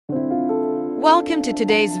Welcome to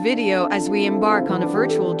today's video as we embark on a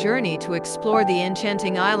virtual journey to explore the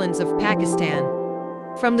enchanting islands of Pakistan.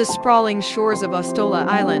 From the sprawling shores of Astola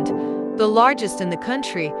Island, the largest in the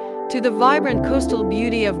country, to the vibrant coastal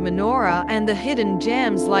beauty of Manora and the hidden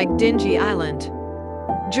gems like Dingy Island.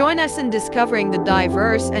 Join us in discovering the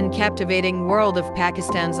diverse and captivating world of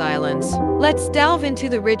Pakistan's islands. Let's delve into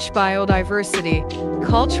the rich biodiversity,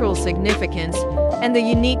 cultural significance, and the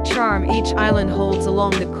unique charm each island holds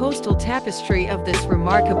along the coastal tapestry of this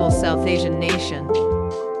remarkable South Asian nation.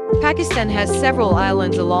 Pakistan has several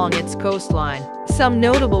islands along its coastline. Some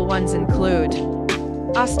notable ones include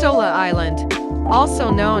Astola Island,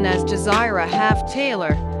 also known as Jazeera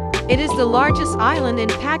Half-Tailor. It is the largest island in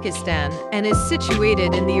Pakistan and is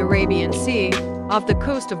situated in the Arabian Sea, off the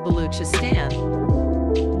coast of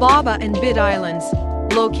Balochistan. Baba and Bit Islands,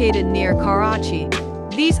 located near Karachi.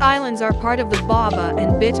 These islands are part of the Baba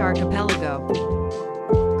and Bit archipelago.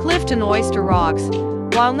 Clifton Oyster Rocks.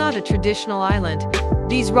 While not a traditional island,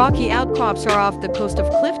 these rocky outcrops are off the coast of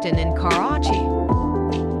Clifton in Karachi.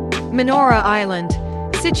 Manora Island,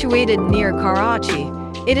 situated near Karachi.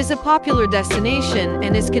 It is a popular destination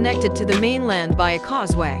and is connected to the mainland by a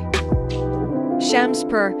causeway.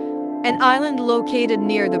 Shamspur, an island located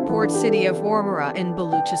near the port city of Ormara in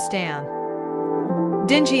Balochistan.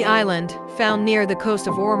 Dingy Island, found near the coast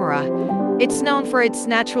of Ormara. It's known for its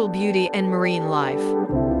natural beauty and marine life.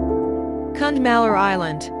 Kundmalur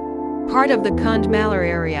Island, part of the Kundmalur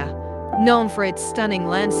area, known for its stunning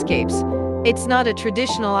landscapes. It's not a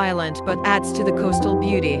traditional island but adds to the coastal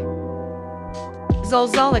beauty.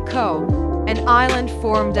 Zalzala Cove, an island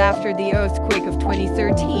formed after the earthquake of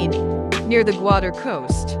 2013, near the Gwadar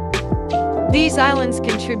coast. These islands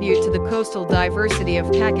contribute to the coastal diversity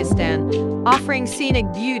of Pakistan, offering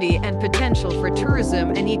scenic beauty and potential for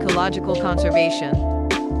tourism and ecological conservation.